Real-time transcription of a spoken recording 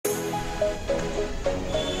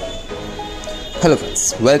Hello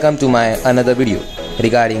friends, welcome to my another video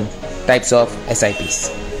regarding types of SIPs.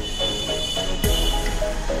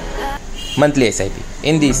 Monthly SIP.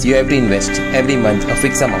 In this you have to invest every month a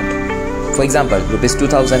fixed amount. For example, rupees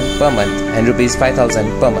 2000 per month and rupees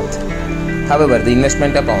 5000 per month. However, the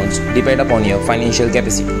investment amounts depend upon your financial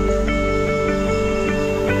capacity.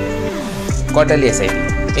 Quarterly SIP.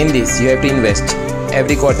 In this you have to invest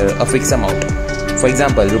every quarter a fixed amount. For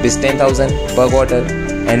example, rupees 10,000 per quarter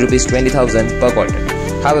and rupees 20,000 per quarter.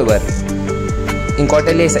 However, in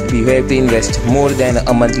quarterly SIP you have to invest more than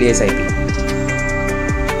a monthly SIP.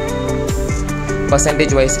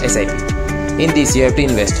 Percentage wise SIP. In this you have to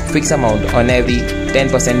invest fixed amount on every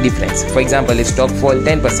 10% difference. For example, if stock fall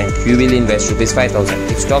 10%, you will invest rupees 5,000.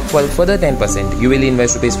 If stock fall further 10%, you will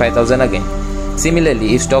invest rupees 5,000 again.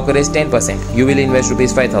 Similarly, if stock raise 10%, you will invest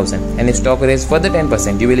rupees 5,000, and if stock raise further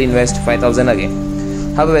 10%, you will invest 5,000 again.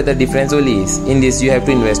 However, the difference only is, in this you have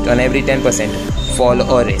to invest on every 10% fall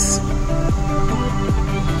or raise.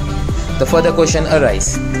 The further question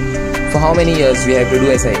arises, for how many years we have to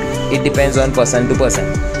do SIP? It depends on person to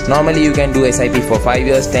person. Normally you can do SIP for 5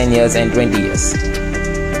 years, 10 years and 20 years.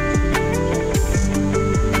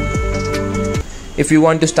 If you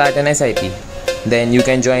want to start an SIP, then you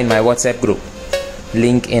can join my WhatsApp group.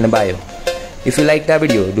 Link in bio. If you liked our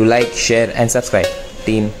video, do like, share and subscribe.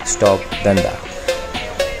 Team Stock Danda.